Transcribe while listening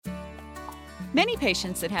Many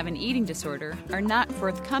patients that have an eating disorder are not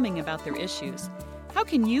forthcoming about their issues. How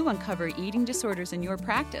can you uncover eating disorders in your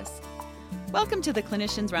practice? Welcome to the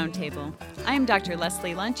Clinicians Roundtable. I am Dr.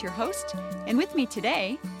 Leslie Lunt, your host, and with me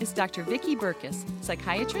today is Dr. Vicki Burkus,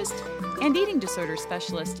 psychiatrist and eating disorder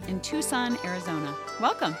specialist in Tucson, Arizona.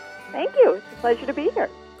 Welcome. Thank you. It's a pleasure to be here.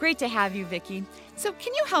 Great to have you, Vicki. So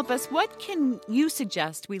can you help us? What can you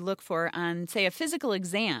suggest we look for on, say, a physical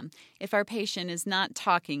exam if our patient is not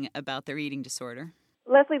talking about their eating disorder?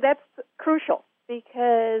 Leslie, that's crucial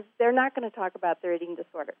because they're not going to talk about their eating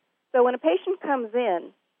disorder. So when a patient comes in,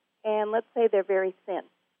 and let's say they're very thin,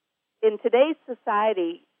 in today's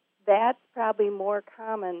society, that's probably more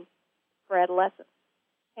common for adolescents.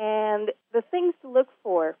 And the things to look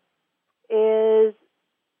for is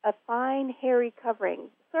a fine, hairy covering,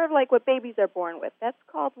 sort of like what babies are born with. That's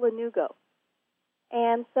called lanugo.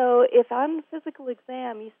 And so if on physical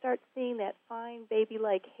exam you start seeing that fine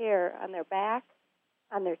baby-like hair on their back,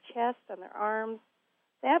 on their chest, on their arms,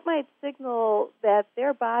 that might signal that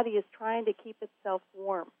their body is trying to keep itself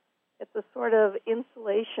warm. It's a sort of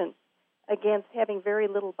insulation against having very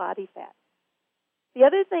little body fat. The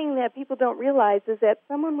other thing that people don't realize is that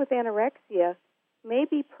someone with anorexia may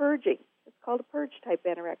be purging. It's called a purge-type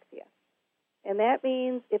anorexia. And that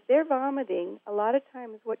means if they're vomiting, a lot of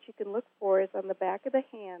times what you can look for is on the back of the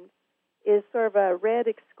hand is sort of a red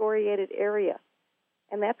excoriated area,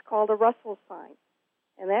 and that's called a Russell sign.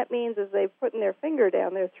 And that means as they're putting their finger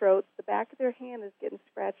down their throat, the back of their hand is getting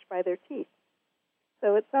scratched by their teeth.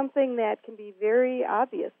 So it's something that can be very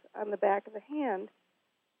obvious on the back of the hand,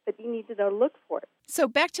 but you need to know to look for it. So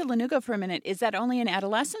back to lanugo for a minute. Is that only in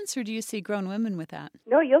adolescents, or do you see grown women with that?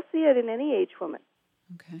 No, you'll see it in any age woman.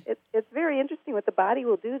 Okay. It's very interesting what the body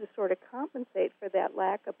will do to sort of compensate for that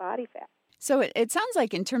lack of body fat. So it sounds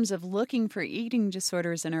like in terms of looking for eating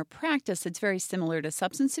disorders in our practice, it's very similar to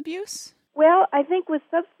substance abuse? Well, I think with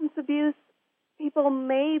substance abuse, people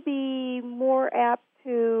may be more apt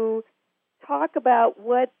to talk about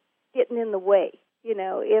what's getting in the way. You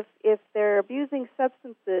know, if they're abusing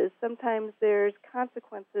substances, sometimes there's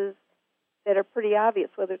consequences that are pretty obvious,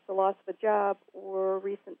 whether it's the loss of a job or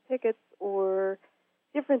recent tickets or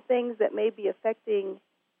different things that may be affecting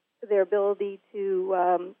their ability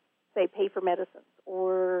to, say, pay for medicines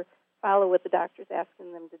or follow what the doctor's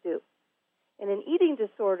asking them to do. In an eating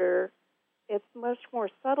disorder, it's much more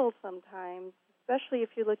subtle sometimes, especially if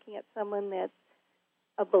you're looking at someone that's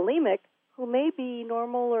a bulimic who may be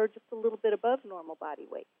normal or just a little bit above normal body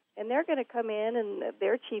weight. And they're going to come in and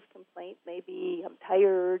their chief complaint may be, I'm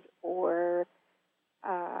tired, or,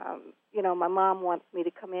 my mom wants me to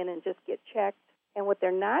come in and just get checked. And what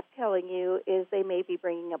they're not telling you is they may be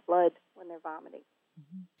bringing up blood when they're vomiting.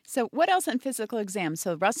 Mm-hmm. So what else on physical exam?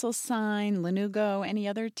 So Russell sign, lanugo, any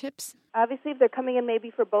other tips? Obviously, if they're coming in maybe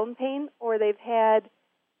for bone pain or they've had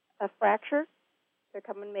a fracture, they're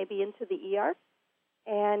coming maybe into the ER,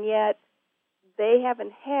 and yet they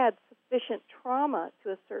haven't had sufficient trauma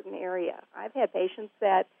to a certain area. I've had patients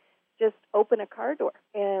that just open a car door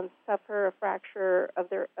and suffer a fracture of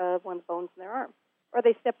one of the bones in their arm, or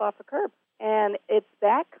they step off a curb. And it's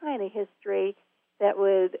that kind of history that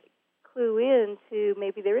would clue in to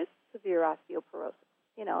maybe there is severe osteoporosis.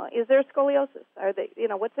 You know, is there scoliosis? Are they,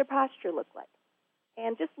 what's their posture look like?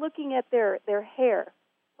 And just looking at their hair,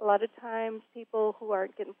 a lot of times people who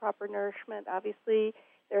aren't getting proper nourishment, obviously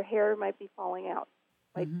their hair might be falling out,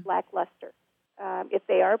 like lackluster. If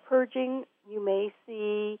they are purging, you may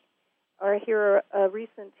see or hear a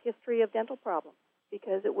recent history of dental problems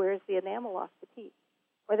because it wears the enamel off the teeth.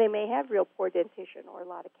 Or they may have real poor dentition or a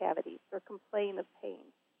lot of cavities or complain of pain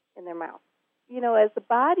in their mouth. As the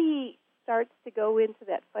body starts to go into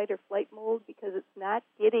that fight or flight mode because it's not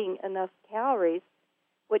getting enough calories,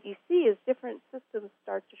 what you see is different systems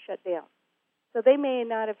start to shut down. So they may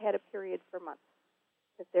not have had a period for months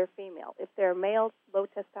if they're female. If they're male, low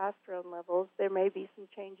testosterone levels, there may be some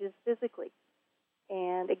changes physically.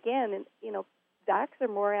 And again, docs are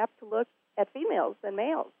more apt to look at females than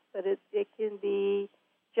males, but it can be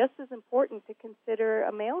just as important to consider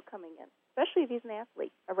a male coming in, especially if he's an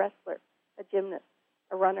athlete, a wrestler, a gymnast,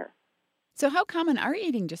 a runner. So how common are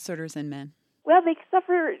eating disorders in men? Well, they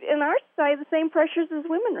suffer, in our society, the same pressures as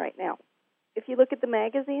women right now. If you look at the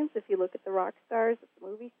magazines, if you look at the rock stars, the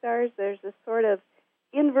movie stars, there's this sort of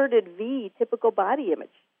inverted V, typical body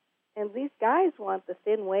image. And these guys want the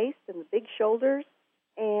thin waist and the big shoulders,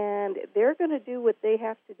 and they're going to do what they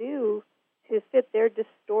have to do to fit their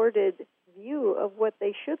distorted view of what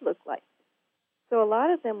they should look like. So a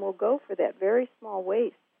lot of them will go for that very small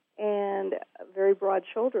waist and a very broad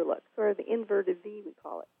shoulder look, sort of the inverted V, we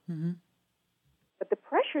call it. Mm-hmm. But the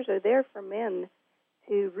pressures are there for men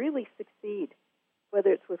to really succeed.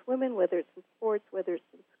 whether it's with women, whether it's in sports, whether it's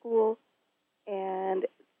in school, and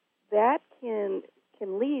that can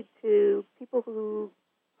lead to people who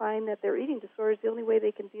find that their eating disorder is the only way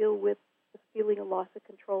they can deal with the feeling of loss of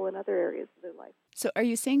control in other areas of their life. So are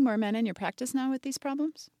you seeing more men in your practice now with these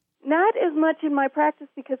problems? Not as much in my practice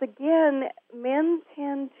because, again, men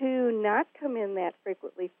tend to not come in that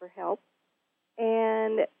frequently for help.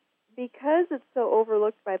 And because it's so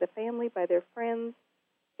overlooked by the family, by their friends,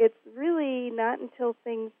 it's really not until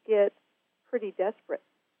things get pretty desperate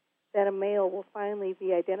that a male will finally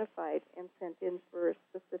be identified and sent in for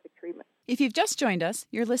specific treatment. If you've just joined us,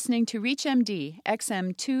 you're listening to ReachMD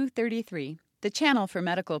XM233, the channel for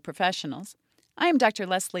medical professionals. I am Dr.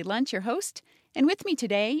 Leslie Lunt, your host, and with me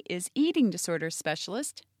today is eating disorders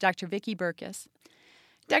specialist, Dr. Vicki Burkus.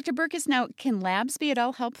 Dr. Burkus, now, can labs be at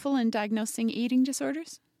all helpful in diagnosing eating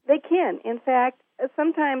disorders? They can. In fact,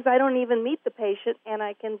 sometimes I don't even meet the patient, and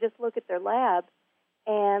I can just look at their lab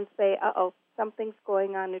and say, something's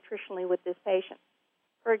going on nutritionally with this patient.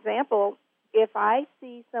 For example, if I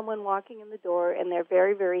see someone walking in the door and they're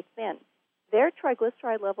very, very thin, their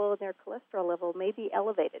triglyceride level and their cholesterol level may be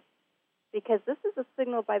elevated because this is a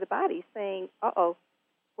signal by the body saying,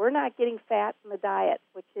 we're not getting fat in the diet,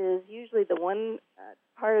 which is usually the one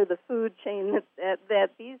part of the food chain that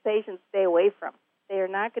these patients stay away from. They are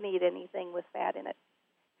not going to eat anything with fat in it.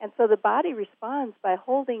 And so the body responds by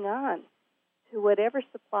holding on to whatever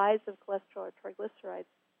supplies of cholesterol or triglycerides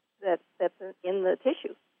that's in the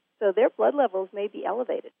tissue. So their blood levels may be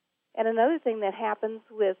elevated. And another thing that happens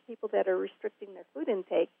with people that are restricting their food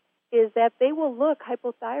intake is that they will look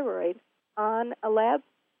hypothyroid on a lab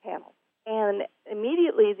panel. And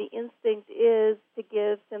immediately the instinct is to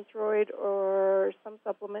give Synthroid or some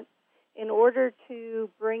supplement in order to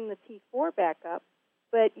bring the T4 back up,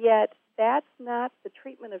 but yet that's not the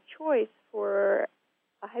treatment of choice for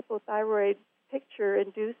a hypothyroid picture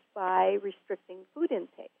induced by restricting food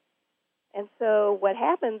intake. And so what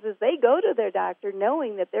happens is they go to their doctor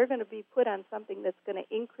knowing that they're going to be put on something that's going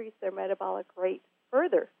to increase their metabolic rate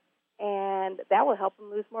further, and that will help them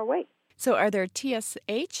lose more weight. So are their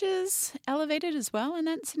TSHs elevated as well in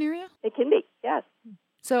that scenario? It can be, yes.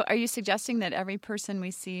 So are you suggesting that every person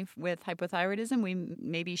we see with hypothyroidism, we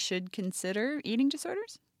maybe should consider eating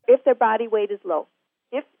disorders? If their body weight is low.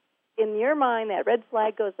 If in your mind that red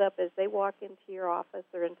flag goes up as they walk into your office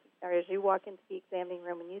or as you walk into the examining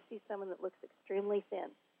room and you see someone that looks extremely thin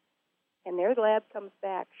and their lab comes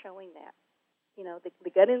back showing that, the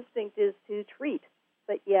gut instinct is to treat,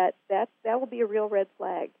 but yet that will be a real red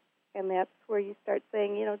flag. And that's where you start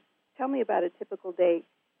saying, tell me about a typical day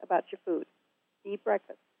about your food. Eat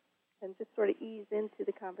breakfast. And just sort of ease into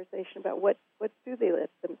the conversation about what do they let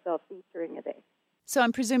themselves eat during a day. So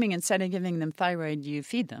I'm presuming instead of giving them thyroid, you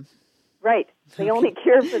feed them. Right. The only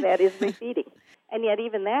cure for that is refeeding. And yet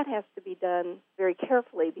even that has to be done very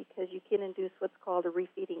carefully because you can induce what's called a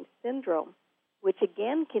refeeding syndrome, which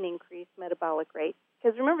again can increase metabolic rate.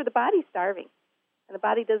 Because remember, the body's starving, and the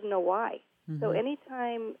body doesn't know why. Mm-hmm. So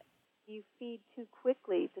anytime you feed too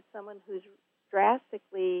quickly to someone who's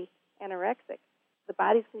drastically anorexic, the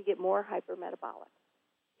body's going to get more hypermetabolic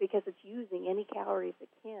because it's using any calories it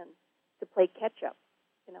can to play catch-up.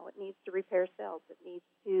 It needs to repair cells. It needs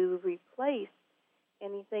to replace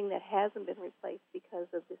anything that hasn't been replaced because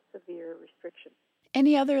of this severe restriction.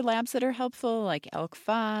 Any other labs that are helpful, like ALK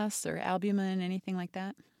Phos or albumin, anything like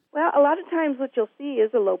that? Well, a lot of times what you'll see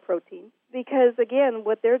is a low protein because, again,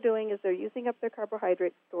 what they're doing is they're using up their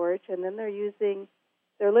carbohydrate storage and then they're using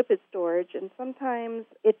their lipid storage, and sometimes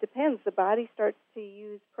it depends. The body starts to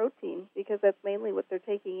use protein because that's mainly what they're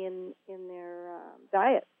taking in their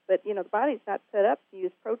diet. But, the body's not set up to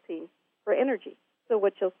use protein for energy. So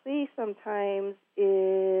what you'll see sometimes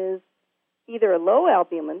is either a low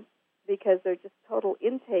albumin because their just total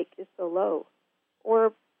intake is so low,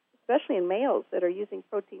 or especially in males that are using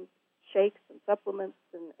protein shakes and supplements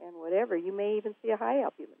and whatever, you may even see a high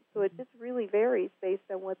albumin. So it just really varies based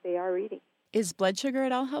on what they are eating. Is blood sugar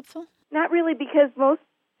at all helpful? Not really, because most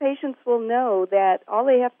patients will know that all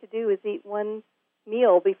they have to do is eat one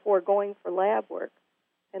meal before going for lab work,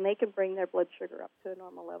 and they can bring their blood sugar up to a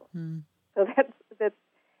normal level. Mm. So that's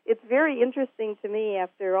it's very interesting to me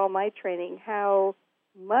after all my training how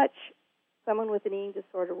much someone with an eating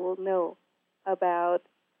disorder will know about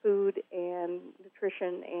food and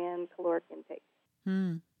nutrition and caloric intake.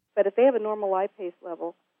 Mm. But if they have a normal lipase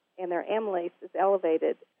level and their amylase is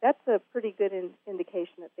elevated, that's a pretty good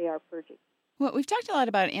indication that they are purging. Well, we've talked a lot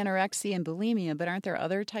about anorexia and bulimia, but aren't there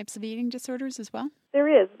other types of eating disorders as well? There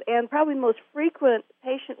is, and probably the most frequent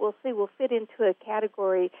patient we'll see will fit into a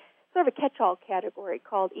category, sort of a catch-all category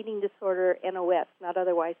called eating disorder NOS, not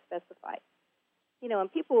otherwise specified.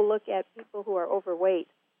 And people will look at people who are overweight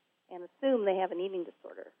and assume they have an eating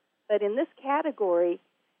disorder. But in this category,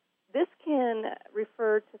 this can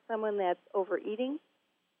refer to someone that's overeating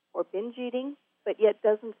or binge eating, but yet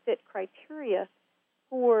doesn't fit criteria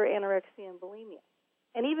for anorexia and bulimia.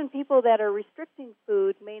 And even people that are restricting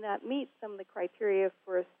food may not meet some of the criteria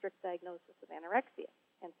for a strict diagnosis of anorexia.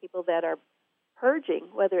 And people that are purging,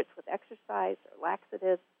 whether it's with exercise or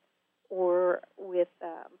laxatives or with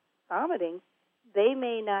vomiting, they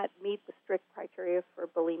may not meet the strict criteria for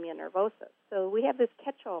bulimia nervosa. So we have this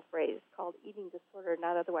catch-all phrase called eating disorder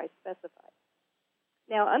not otherwise specified.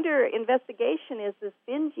 Now, under investigation is this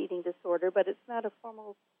binge eating disorder, but it's not a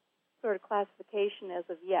formal sort of classification as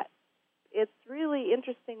of yet. It's really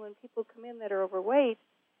interesting when people come in that are overweight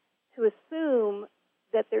to assume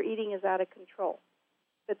that their eating is out of control.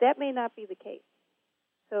 But that may not be the case.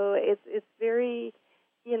 So it's very,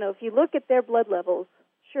 if you look at their blood levels,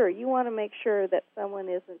 sure, you want to make sure that someone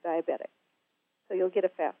isn't diabetic. So you'll get a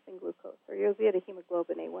fasting glucose, or you'll get a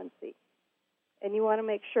hemoglobin A1C. And you want to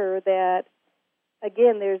make sure that,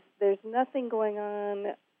 again, there's nothing going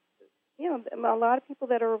on. A lot of people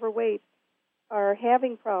that are overweight are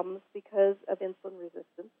having problems because of insulin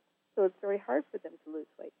resistance, so it's very hard for them to lose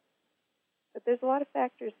weight. But there's a lot of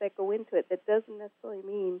factors that go into it that doesn't necessarily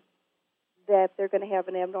mean that they're going to have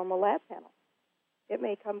an abnormal lab panel. It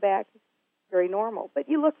may come back very normal, but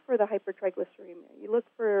you look for the hypertriglyceridemia. You look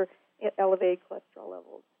for elevated cholesterol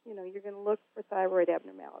levels. You're going to look for thyroid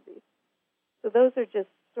abnormalities. So those are just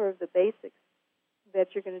sort of the basics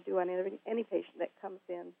that you're going to do on any patient that comes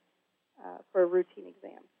in for a routine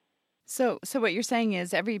exam. So what you're saying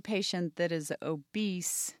is every patient that is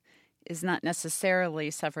obese is not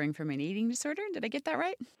necessarily suffering from an eating disorder? Did I get that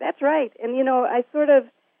right? That's right. And, I sort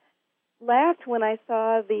of laughed when I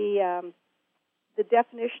saw the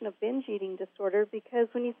definition of binge eating disorder, because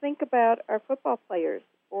when you think about our football players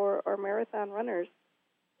or marathon runners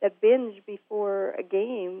that binge before a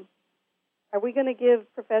game, are we going to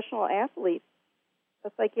give professional athletes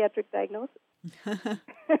a psychiatric diagnosis?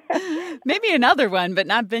 Maybe another one, but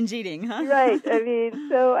not binge eating, huh? Right.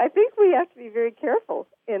 So I think we have to be very careful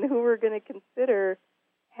in who we're going to consider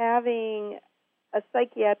having a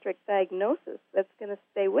psychiatric diagnosis that's going to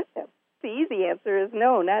stay with them. The easy answer is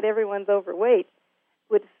no, not everyone's overweight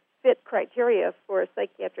would fit criteria for a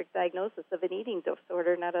psychiatric diagnosis of an eating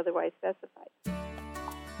disorder not otherwise specified.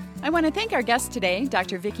 I want to thank our guest today,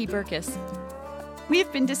 Dr. Vicki Burkus. We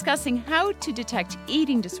have been discussing how to detect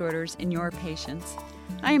eating disorders in your patients.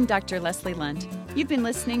 I am Dr. Leslie Lunt. You've been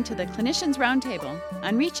listening to the Clinicians Roundtable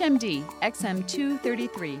on ReachMD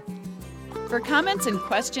XM233. For comments and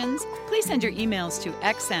questions, please send your emails to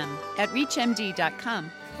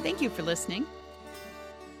xm@reachmd.com. Thank you for listening.